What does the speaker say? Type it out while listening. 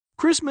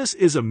Christmas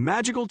is a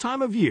magical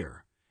time of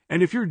year,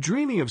 and if you're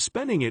dreaming of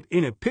spending it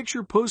in a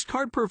picture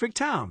postcard perfect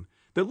town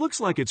that looks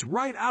like it's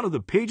right out of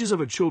the pages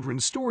of a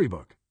children's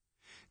storybook,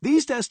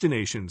 these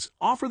destinations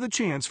offer the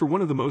chance for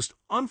one of the most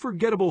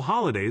unforgettable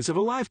holidays of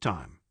a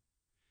lifetime.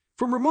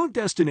 From remote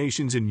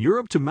destinations in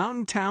Europe to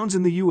mountain towns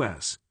in the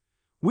U.S.,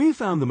 we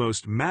found the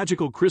most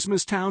magical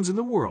Christmas towns in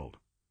the world.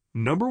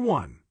 Number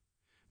 1.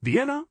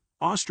 Vienna,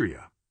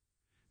 Austria.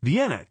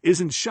 Vienna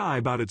isn't shy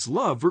about its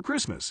love for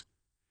Christmas.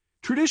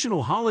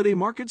 Traditional holiday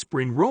markets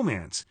bring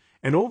romance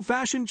and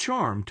old-fashioned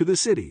charm to the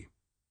city.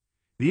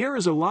 The air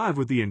is alive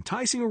with the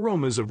enticing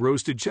aromas of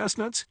roasted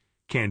chestnuts,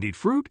 candied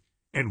fruit,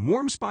 and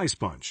warm spice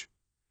punch.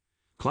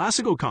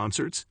 Classical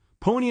concerts,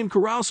 pony and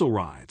carousel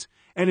rides,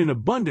 and an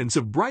abundance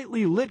of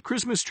brightly lit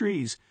Christmas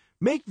trees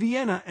make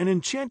Vienna an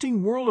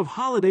enchanting world of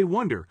holiday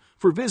wonder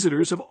for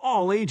visitors of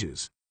all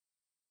ages.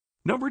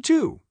 Number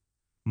 2.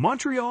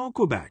 Montreal,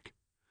 Quebec.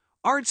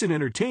 Arts and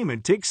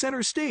entertainment take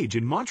center stage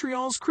in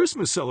Montreal's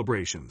Christmas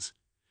celebrations.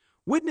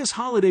 Witness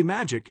holiday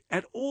magic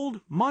at Old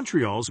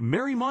Montreal's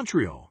Merry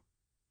Montreal.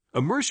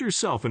 Immerse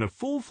yourself in a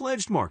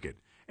full-fledged market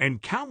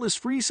and countless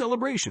free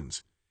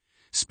celebrations.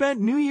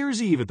 Spend New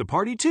Year's Eve at the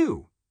party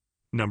too.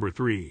 Number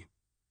 3.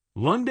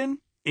 London,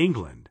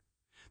 England.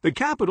 The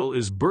capital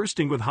is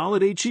bursting with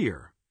holiday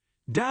cheer.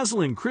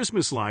 Dazzling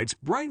Christmas lights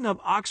brighten up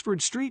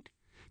Oxford Street,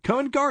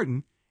 Covent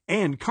Garden,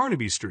 and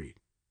Carnaby Street.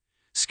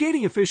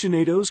 Skating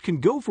aficionados can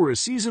go for a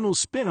seasonal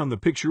spin on the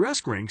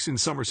picturesque rinks in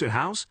Somerset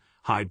House,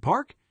 Hyde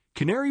Park,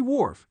 Canary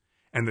Wharf,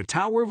 and the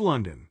Tower of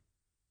London.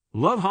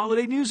 Love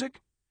holiday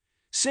music?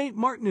 St.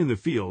 Martin in the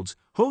Fields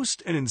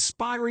hosts an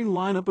inspiring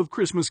lineup of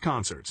Christmas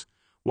concerts,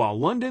 while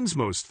London's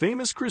most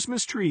famous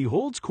Christmas tree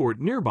holds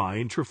court nearby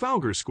in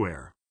Trafalgar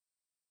Square.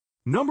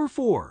 Number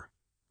 4.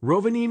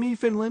 Rovaniemi,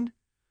 Finland.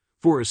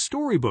 For a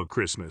storybook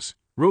Christmas,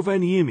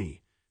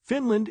 Rovaniemi,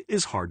 Finland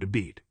is hard to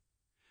beat.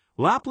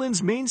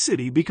 Lapland's main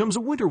city becomes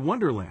a winter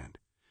wonderland,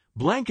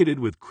 blanketed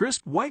with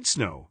crisp white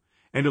snow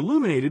and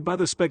illuminated by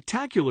the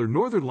spectacular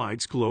northern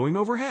lights glowing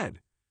overhead.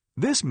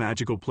 This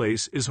magical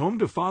place is home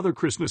to Father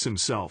Christmas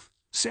himself,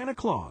 Santa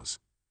Claus.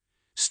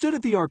 Stood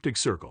at the Arctic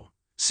Circle,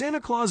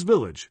 Santa Claus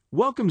Village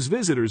welcomes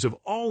visitors of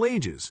all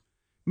ages.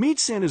 Meet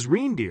Santa's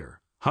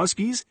reindeer,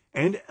 huskies,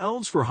 and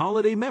elves for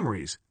holiday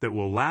memories that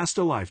will last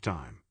a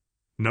lifetime.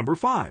 Number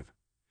 5.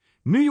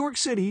 New York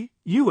City,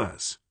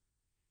 U.S.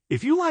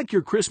 If you like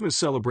your Christmas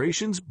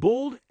celebrations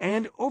bold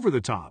and over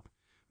the top,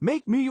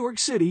 make New York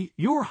City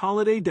your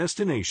holiday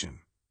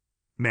destination.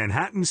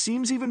 Manhattan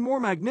seems even more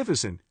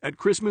magnificent at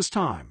Christmas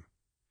time.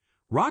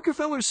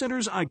 Rockefeller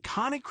Center's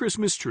iconic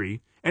Christmas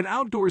tree and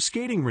outdoor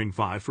skating rink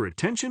vie for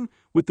attention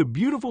with the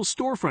beautiful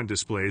storefront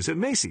displays at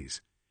Macy's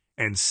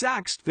and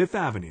Saks Fifth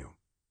Avenue.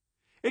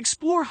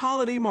 Explore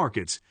holiday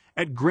markets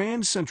at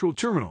Grand Central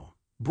Terminal,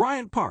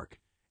 Bryant Park,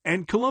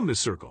 and Columbus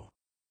Circle.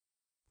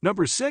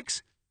 Number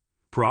 6.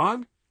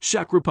 Prague,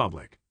 Czech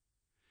Republic.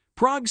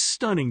 Prague's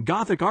stunning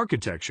Gothic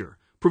architecture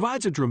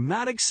provides a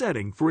dramatic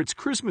setting for its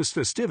Christmas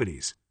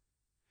festivities.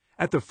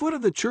 At the foot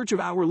of the Church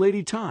of Our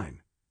Lady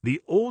Tyne, the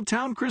Old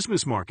Town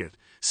Christmas Market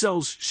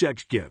sells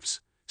Czech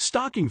gifts,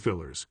 stocking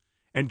fillers,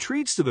 and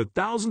treats to the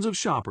thousands of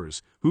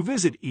shoppers who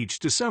visit each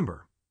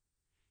December.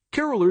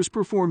 Carolers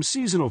perform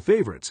seasonal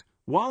favorites,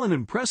 while an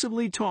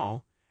impressively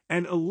tall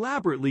and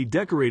elaborately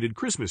decorated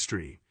Christmas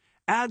tree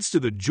adds to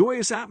the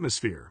joyous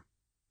atmosphere.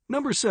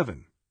 Number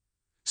 7.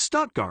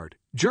 Stuttgart,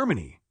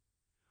 Germany.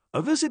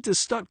 A visit to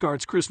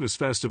Stuttgart's Christmas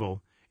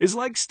festival is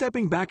like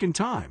stepping back in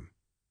time.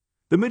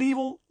 The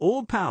medieval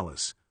Old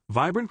Palace,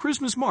 vibrant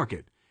Christmas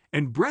market,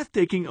 and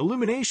breathtaking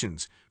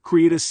illuminations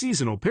create a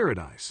seasonal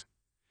paradise.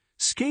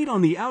 Skate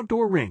on the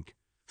outdoor rink,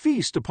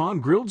 feast upon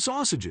grilled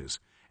sausages,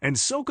 and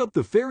soak up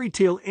the fairy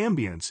tale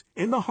ambience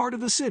in the heart of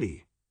the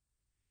city.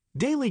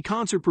 Daily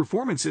concert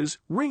performances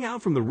ring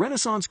out from the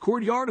Renaissance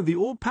courtyard of the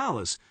Old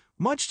Palace,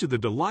 much to the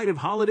delight of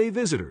holiday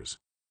visitors.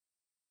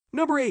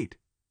 Number 8.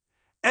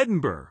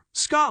 Edinburgh,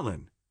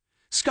 Scotland.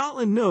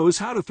 Scotland knows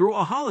how to throw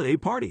a holiday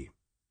party.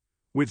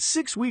 With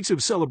 6 weeks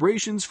of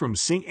celebrations from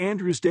St.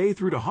 Andrew's Day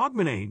through to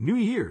Hogmanay, New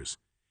Year's,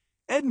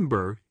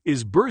 Edinburgh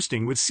is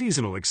bursting with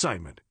seasonal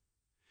excitement.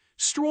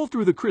 Stroll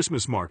through the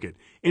Christmas market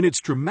in its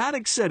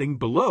dramatic setting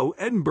below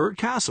Edinburgh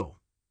Castle.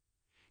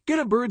 Get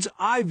a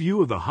bird's-eye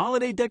view of the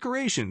holiday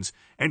decorations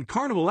and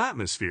carnival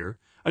atmosphere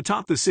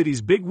atop the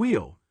city's big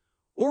wheel,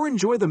 or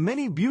enjoy the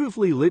many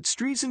beautifully lit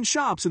streets and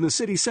shops in the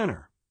city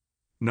center.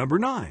 Number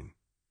 9.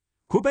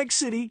 Quebec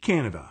City,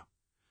 Canada.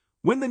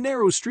 When the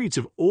narrow streets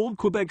of old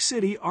Quebec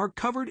City are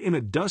covered in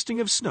a dusting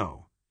of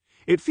snow,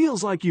 it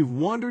feels like you've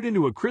wandered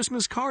into a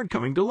Christmas card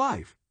coming to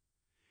life.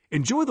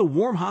 Enjoy the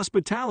warm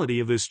hospitality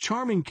of this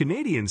charming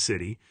Canadian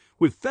city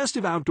with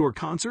festive outdoor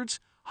concerts,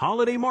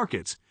 holiday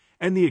markets,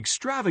 and the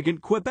extravagant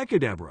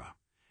Quebecadebra,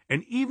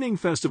 an evening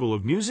festival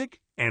of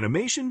music,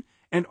 animation,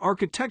 and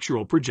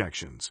architectural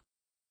projections.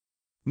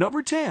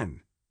 Number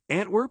 10.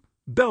 Antwerp,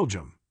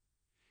 Belgium.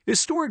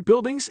 Historic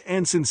buildings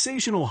and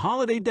sensational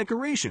holiday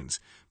decorations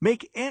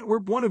make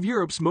Antwerp one of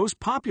Europe's most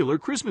popular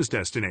Christmas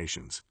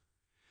destinations.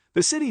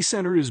 The city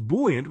center is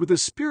buoyant with the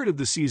spirit of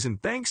the season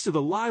thanks to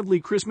the lively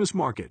Christmas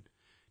market,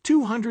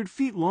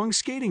 200-feet-long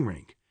skating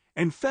rink,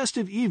 and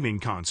festive evening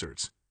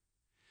concerts.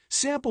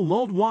 Sample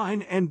mulled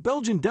wine and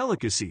Belgian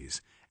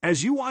delicacies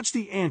as you watch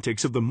the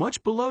antics of the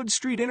much-beloved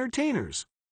street entertainers.